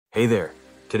Hey there.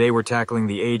 Today we're tackling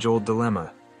the age-old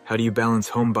dilemma. How do you balance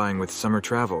home buying with summer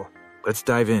travel? Let's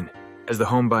dive in. As the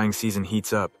home buying season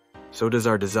heats up, so does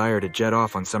our desire to jet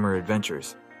off on summer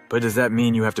adventures. But does that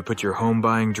mean you have to put your home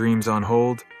buying dreams on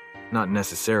hold? Not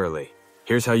necessarily.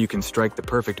 Here's how you can strike the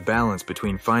perfect balance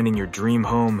between finding your dream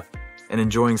home and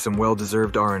enjoying some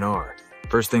well-deserved R&R.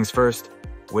 First things first,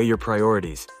 weigh your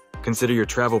priorities. Consider your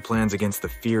travel plans against the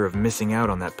fear of missing out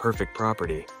on that perfect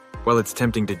property. While it's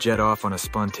tempting to jet off on a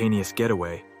spontaneous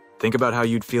getaway, think about how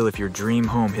you'd feel if your dream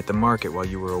home hit the market while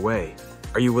you were away.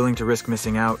 Are you willing to risk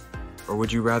missing out? Or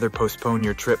would you rather postpone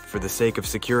your trip for the sake of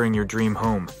securing your dream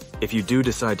home? If you do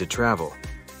decide to travel,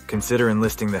 consider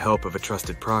enlisting the help of a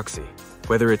trusted proxy.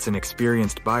 Whether it's an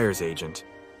experienced buyer's agent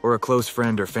or a close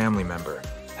friend or family member,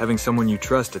 having someone you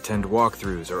trust attend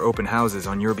walkthroughs or open houses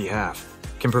on your behalf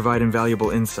can provide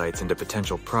invaluable insights into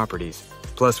potential properties.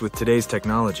 Plus, with today's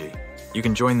technology, you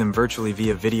can join them virtually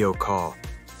via video call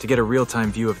to get a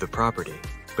real-time view of the property.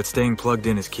 But staying plugged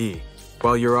in is key.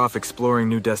 While you're off exploring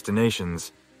new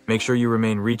destinations, make sure you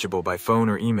remain reachable by phone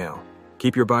or email.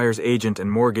 Keep your buyer's agent and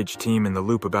mortgage team in the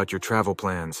loop about your travel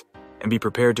plans, and be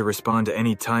prepared to respond to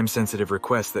any time-sensitive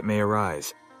requests that may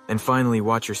arise. And finally,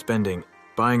 watch your spending.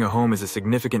 Buying a home is a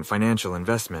significant financial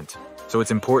investment, so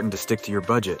it's important to stick to your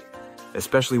budget,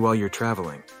 especially while you're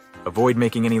traveling. Avoid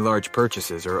making any large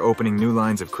purchases or opening new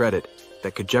lines of credit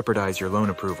that could jeopardize your loan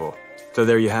approval. So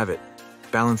there you have it,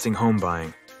 balancing home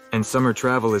buying. And summer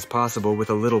travel is possible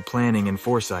with a little planning and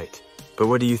foresight. But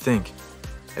what do you think?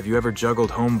 Have you ever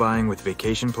juggled home buying with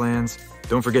vacation plans?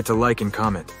 Don't forget to like and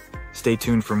comment. Stay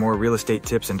tuned for more real estate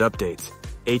tips and updates.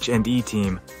 H&E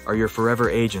team are your forever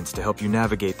agents to help you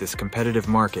navigate this competitive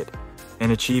market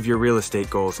and achieve your real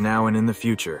estate goals now and in the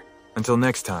future. Until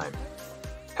next time,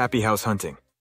 happy house hunting.